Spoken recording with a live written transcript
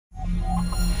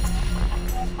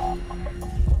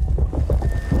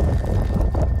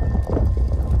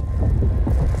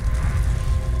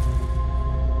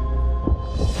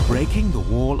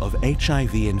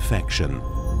HIV infection.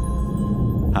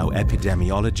 How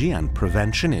epidemiology and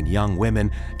prevention in young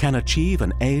women can achieve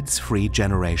an AIDS-free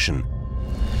generation.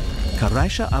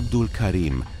 Quarraisha Abdool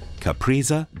Karim,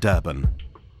 CAPRISA, Durban.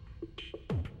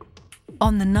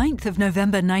 On the 9th of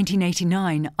November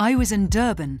 1989, I was in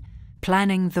Durban,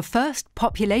 planning the first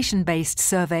population-based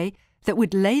survey that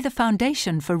would lay the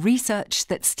foundation for research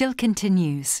that still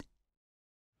continues.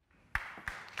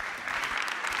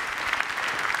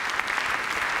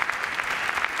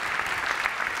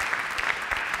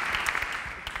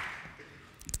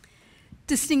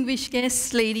 Distinguished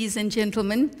guests, ladies and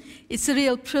gentlemen, it's a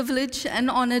real privilege and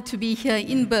honor to be here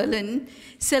in Berlin,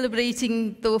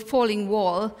 celebrating the falling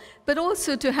wall, but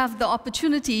also to have the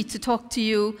opportunity to talk to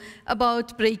you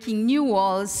about breaking new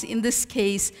walls, in this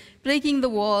case, breaking the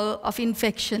wall of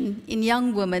infection in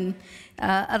young women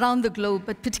around the globe,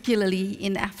 but particularly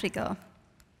in Africa.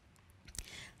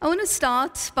 I want to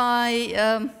start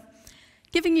by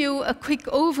giving you a quick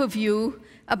overview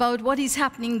about what is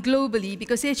happening globally,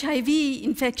 because HIV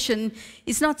infection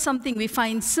is not something we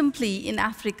find simply in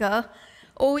Africa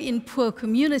or in poor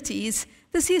communities.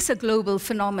 This is a global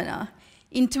phenomenon.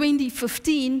 In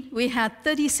 2015, we had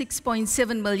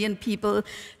 36.7 million people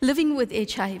living with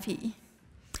HIV.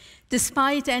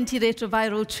 Despite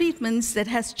anti-retroviral treatments that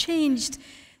has changed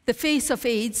the face of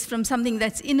AIDS from something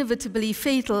that's inevitably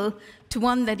fatal to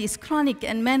one that is chronic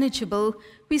and manageable,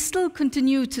 we still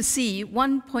continue to see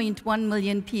 1.1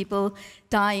 million people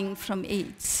dying from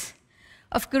AIDS.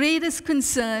 Of greatest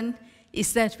concern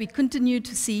is that we continue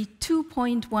to see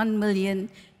 2.1 million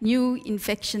new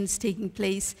infections taking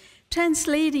place,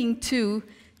 translating to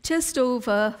just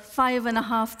over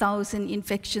 5,500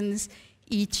 infections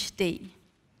each day.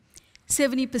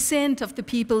 70% of the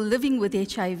people living with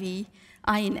HIV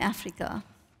are in Africa.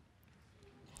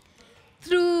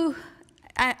 Through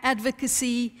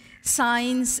advocacy,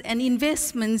 science, and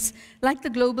investments like the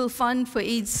Global Fund for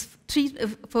AIDS,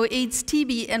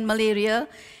 TB, and Malaria,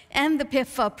 and the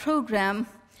PEPFAR program,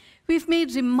 we've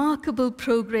made remarkable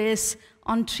progress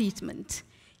on treatment.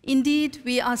 Indeed,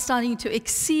 we are starting to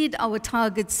exceed our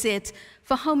target set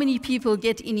for how many people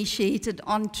get initiated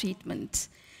on treatment.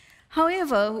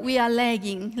 However, we are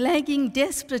lagging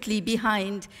desperately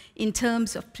behind in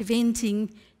terms of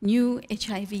preventing new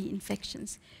HIV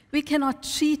infections. We cannot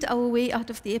treat our way out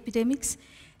of the epidemics,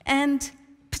 and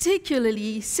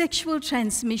particularly sexual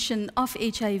transmission of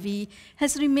HIV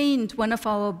has remained one of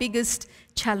our biggest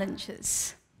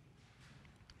challenges.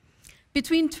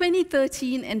 Between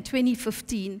 2013 and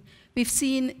 2015, we've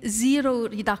seen zero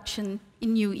reduction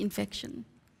in new infection.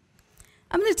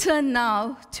 I'm going to turn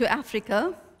now to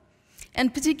Africa,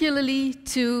 and particularly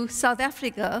to South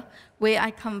Africa, where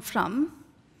I come from.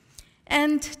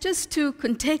 And just to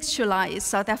contextualize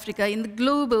South Africa in the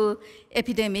global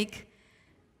epidemic,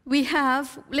 we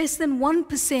have less than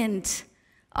 1%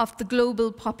 of the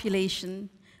global population,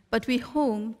 but we're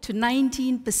home to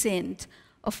 19%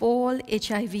 of all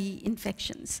HIV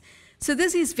infections. So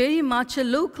this is very much a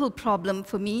local problem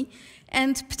for me,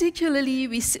 and particularly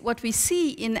what we see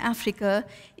in Africa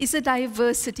is a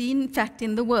diversity, in fact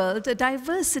in the world, a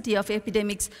diversity of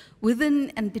epidemics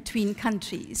within and between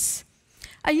countries.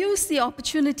 I used the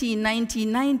opportunity in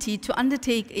 1990 to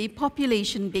undertake a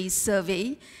population-based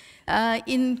survey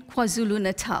in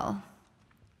KwaZulu-Natal.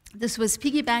 This was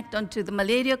piggybacked onto the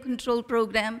malaria control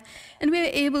program, and we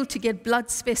were able to get blood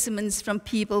specimens from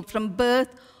people from birth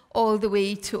all the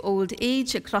way to old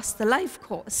age across the life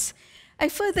course. I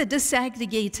further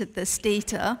disaggregated this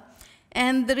data,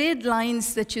 and the red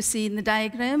lines that you see in the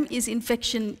diagram is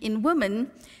infection in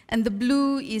women, and the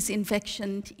blue is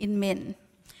infection in men.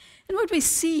 And what we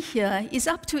see here is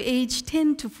up to age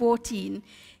 10 to 14,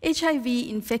 HIV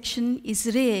infection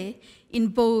is rare in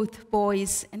both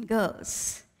boys and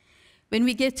girls. When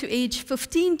we get to age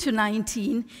 15 to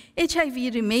 19,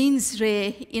 HIV remains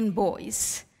rare in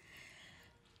boys.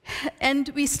 And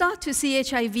we start to see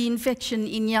HIV infection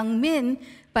in young men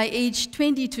by age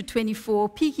 20 to 24,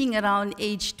 peaking around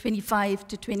age 25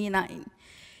 to 29.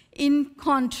 In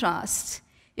contrast,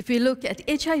 if we look at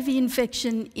HIV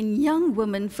infection in young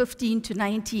women 15 to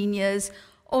 19 years,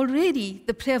 already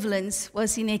the prevalence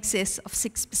was in excess of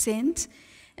 6%,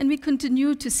 and we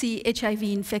continue to see HIV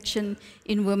infection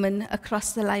in women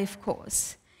across the life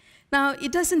course. Now,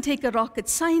 it doesn't take a rocket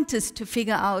scientist to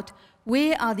figure out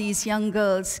where are these young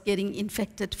girls getting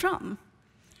infected from.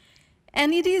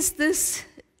 And it is this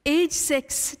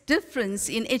age-sex difference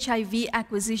in HIV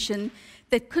acquisition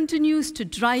that continues to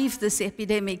drive this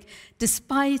epidemic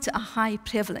despite a high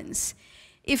prevalence.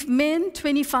 If men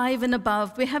 25 and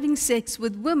above were having sex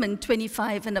with women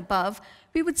 25 and above,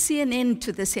 we would see an end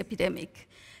to this epidemic.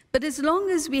 But as long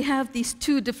as we have these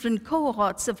two different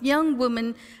cohorts of young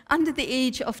women under the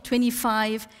age of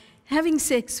 25 having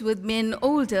sex with men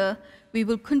older, we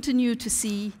will continue to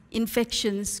see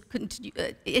infections,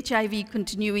 HIV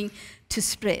continuing to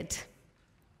spread.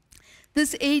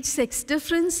 This age-sex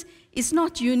difference is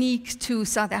not unique to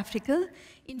South Africa.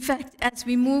 In fact, as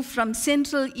we move from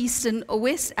Central, Eastern, or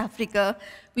West Africa,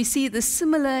 we see the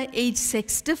similar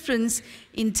age-sex difference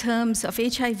in terms of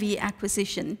HIV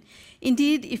acquisition.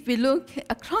 Indeed, if we look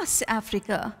across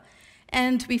Africa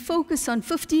and we focus on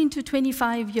 15 to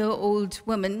 25-year-old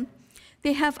women,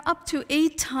 they have up to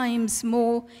 8 times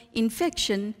more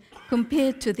infection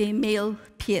compared to their male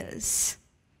peers.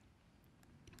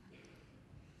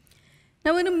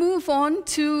 Now I want to move on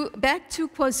back to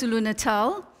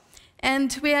KwaZulu-Natal,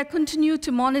 and where I continue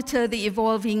to monitor the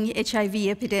evolving HIV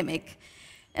epidemic.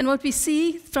 And what we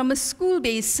see from a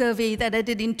school-based survey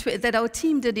that our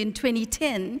team did in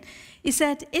 2010 is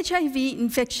that HIV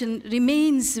infection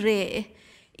remains rare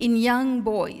in young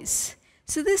boys.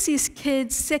 So this is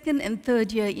kids 2nd and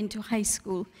 3rd year into high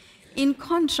school. In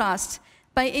contrast,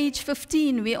 by age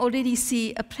 15, we already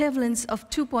see a prevalence of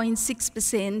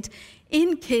 2.6%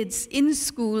 in kids in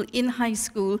school, in high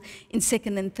school, in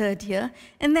 2nd and 3rd year.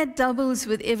 And that doubles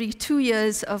with every 2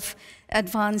 years of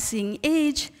advancing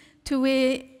age to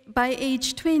where by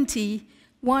age 20,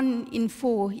 1 in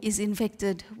 4 is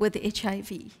infected with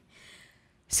HIV.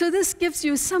 So this gives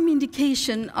you some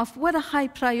indication of what a high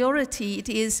priority it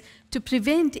is to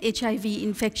prevent HIV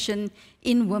infection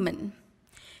in women.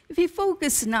 If we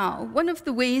focus now, one of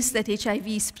the ways that HIV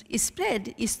is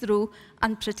spread is through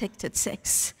unprotected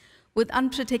sex. With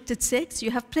unprotected sex,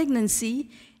 you have pregnancy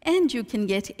and you can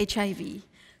get HIV.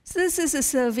 So this is a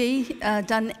survey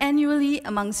done annually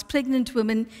amongst pregnant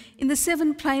women in the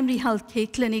 7 primary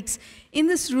healthcare clinics in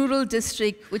this rural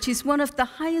district, which is one of the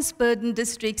highest burden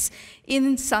districts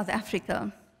in South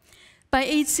Africa. By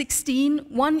age 16,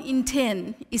 1 in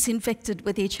 10 is infected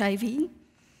with HIV.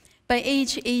 By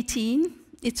age 18,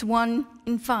 it's 1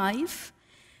 in 5.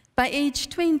 By age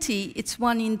 20, it's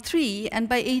 1 in 3. And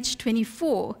by age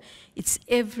 24, it's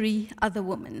every other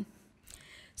woman.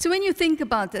 So when you think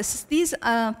about this,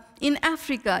 in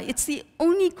Africa, it's the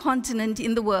only continent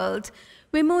in the world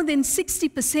where more than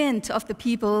 60% of the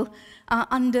people are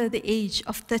under the age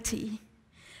of 30.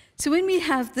 So when we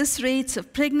have this rates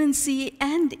of pregnancy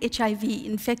and HIV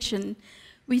infection,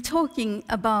 we're talking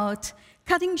about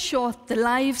cutting short the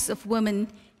lives of women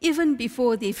even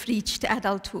before they've reached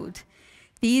adulthood.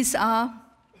 These are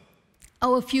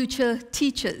our future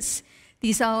teachers.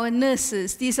 These are our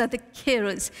nurses, these are the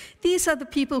carers, these are the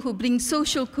people who bring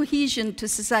social cohesion to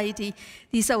society,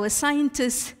 these are our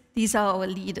scientists, these are our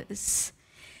leaders.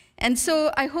 And so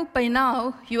I hope by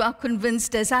now you are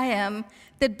convinced, as I am,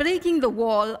 that breaking the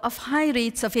wall of high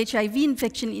rates of HIV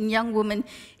infection in young women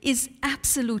is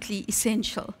absolutely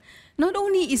essential. Not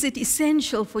only is it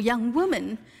essential for young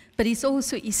women, but it's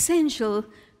also essential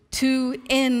to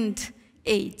end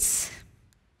AIDS.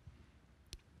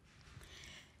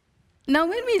 Now,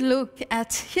 when we look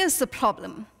at, here's the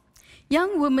problem.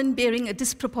 Young women bearing a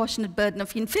disproportionate burden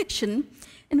of infection,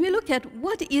 and we look at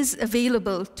what is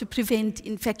available to prevent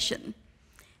infection.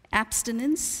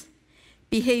 Abstinence,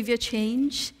 behavior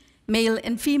change, male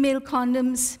and female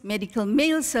condoms, medical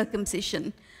male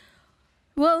circumcision.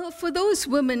 Well, for those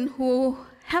women who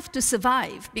have to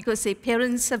survive because their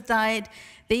parents have died,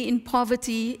 they're in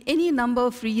poverty, any number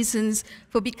of reasons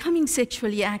for becoming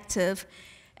sexually active,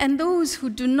 and those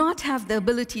who do not have the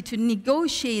ability to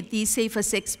negotiate these safer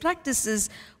sex practices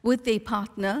with their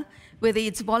partner, whether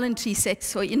it's voluntary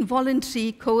sex or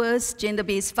involuntary, coerced,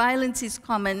 gender-based violence is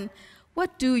common,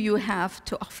 what do you have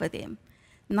to offer them?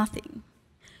 Nothing.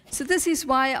 So this is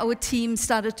why our team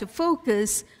started to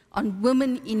focus on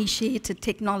women-initiated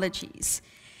technologies.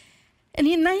 And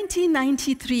in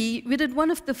 1993, we did one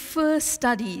of the first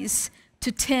studies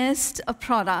to test a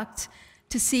product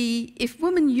to see if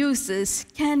women use this,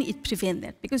 can it prevent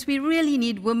that? Because we really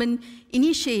need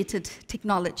women-initiated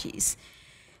technologies.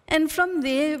 And from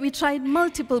there, we tried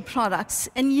multiple products,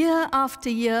 and year after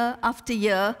year after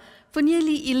year, for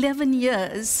nearly 11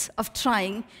 years of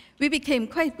trying, we became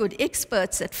quite good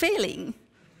experts at failing.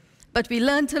 But we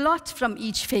learned a lot from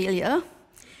each failure.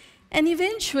 And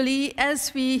eventually,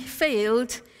 as we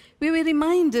failed, we were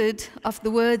reminded of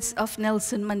the words of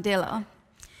Nelson Mandela,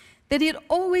 that it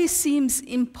always seems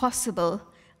impossible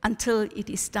until it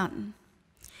is done.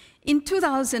 In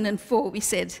 2004, we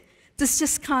said, this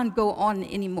just can't go on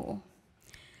anymore.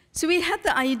 So we had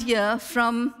the idea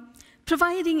from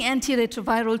providing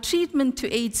anti-retroviral treatment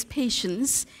to AIDS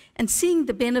patients and seeing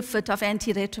the benefit of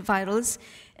anti-retrovirals,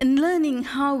 and learning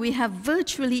how we have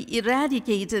virtually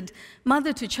eradicated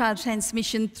mother-to-child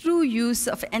transmission through use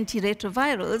of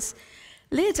anti-retrovirals,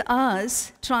 let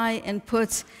us try and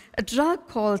put a drug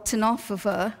called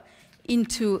tenofovir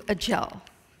into a gel.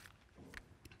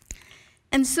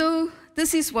 And so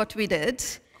this is what we did.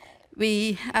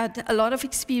 We had a lot of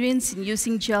experience in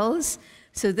using gels.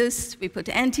 So we put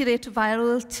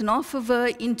anti-retroviral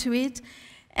tenofovir into it,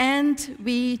 and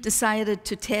we decided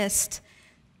to test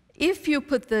if you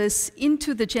put this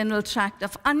into the genital tract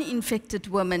of uninfected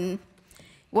women,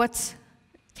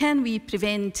 can we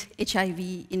prevent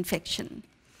HIV infection?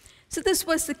 So this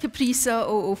was the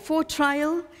CAPRISA 004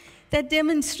 trial that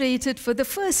demonstrated for the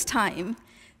first time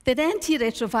that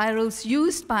anti-retrovirals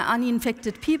used by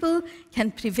uninfected people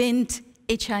can prevent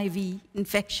HIV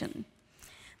infection.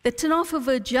 The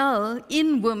tenofovir gel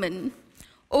in women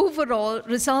overall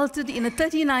resulted in a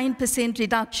 39%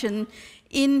 reduction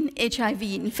in HIV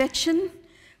infection,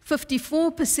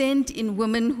 54% in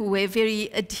women who were very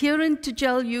adherent to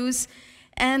gel use,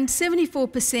 and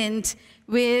 74%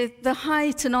 where the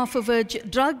high tenofovir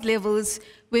drug levels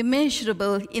were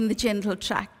measurable in the genital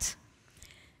tract.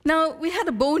 Now, we had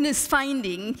a bonus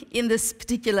finding in this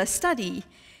particular study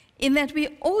in that we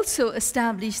also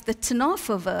established that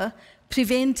tenofovir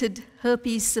prevented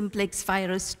herpes simplex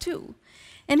virus 2.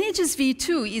 And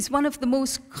HSV2 is one of the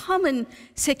most common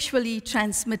sexually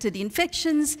transmitted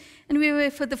infections, and we were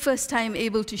for the first time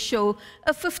able to show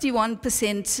a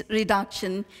 51%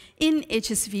 reduction in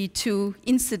HSV2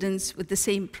 incidence with the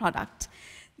same product.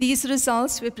 These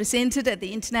results were presented at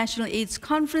the International AIDS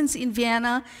Conference in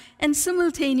Vienna and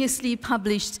simultaneously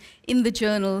published in the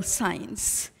journal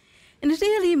Science. And it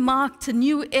really marked a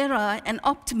new era and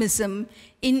optimism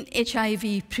in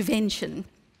HIV prevention.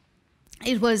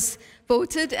 It was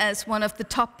voted as one of the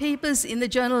top papers in the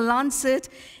journal Lancet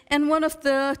and one of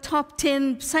the top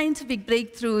 10 scientific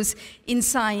breakthroughs in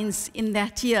science in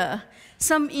that year.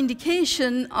 Some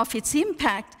indication of its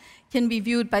impact can be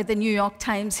viewed by the New York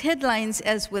Times headlines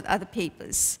as with other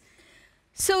papers.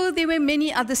 So there were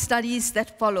many other studies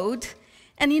that followed.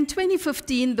 And in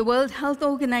 2015, the World Health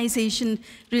Organization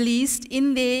released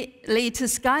in their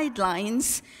latest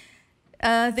guidelines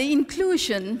the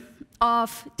inclusion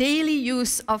of daily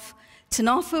use of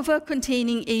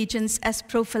tenofovir-containing agents as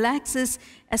prophylaxis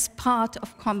as part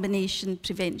of combination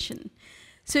prevention.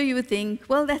 So you would think,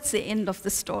 well, that's the end of the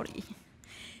story.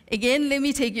 Again, let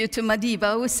me take you to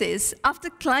Madiba, who says, after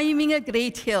climbing a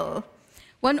great hill,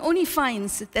 one only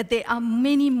finds that there are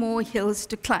many more hills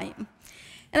to climb.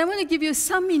 And I want to give you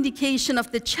some indication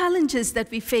of the challenges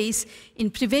that we face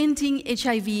in preventing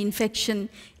HIV infection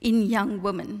in young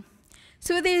women.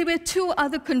 So there were two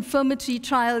other confirmatory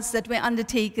trials that were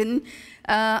undertaken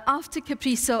after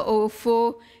CAPRISA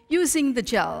 004 using the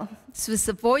gel. This was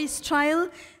the VOICE trial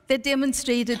that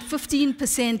demonstrated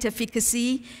 15%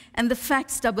 efficacy, and the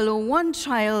FACTS 001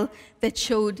 trial that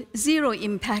showed zero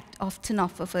impact of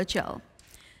tenofovir gel.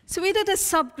 So we did a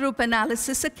subgroup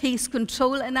analysis, a case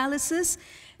control analysis,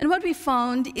 and what we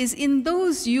found is in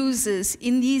those users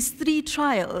in these three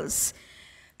trials,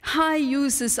 high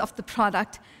users of the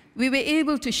product, we were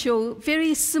able to show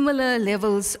very similar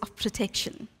levels of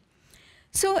protection.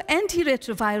 So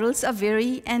anti-retrovirals are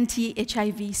very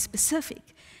anti-HIV specific,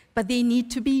 but they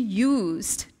need to be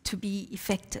used to be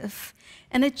effective.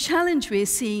 And a challenge we're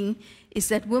seeing is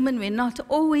that women were not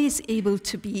always able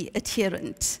to be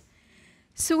adherent.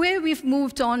 So where we've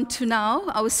moved on to now,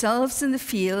 ourselves in the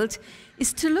field,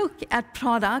 is to look at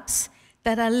products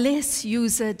that are less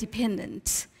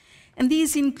user-dependent. And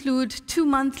these include 2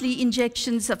 monthly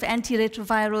injections of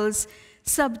antiretrovirals,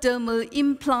 subdermal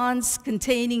implants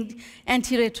containing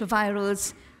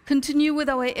antiretrovirals, continue with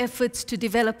our efforts to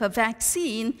develop a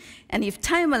vaccine, and if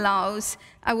time allows,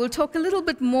 I will talk a little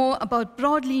bit more about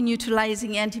broadly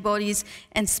neutralizing antibodies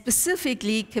and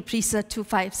specifically CAPRISA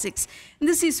 256. And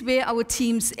this is where our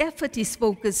team's effort is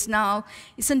focused now,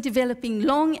 is on developing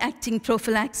long-acting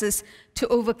prophylaxis to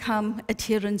overcome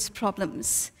adherence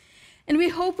problems. And we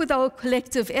hope with our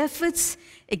collective efforts,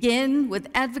 again, with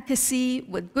advocacy,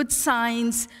 with good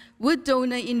science, with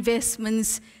donor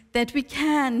investments, that we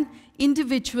can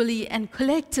individually and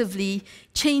collectively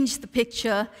change the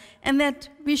picture, and that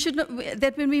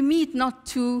when we meet not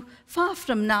too far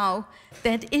from now,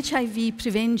 that HIV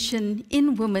prevention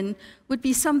in women would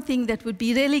be something that would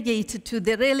be relegated to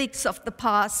the relics of the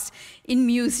past in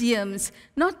museums,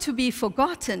 not to be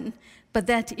forgotten, but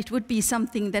that it would be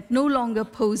something that no longer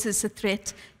poses a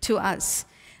threat to us.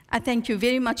 I thank you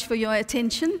very much for your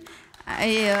attention.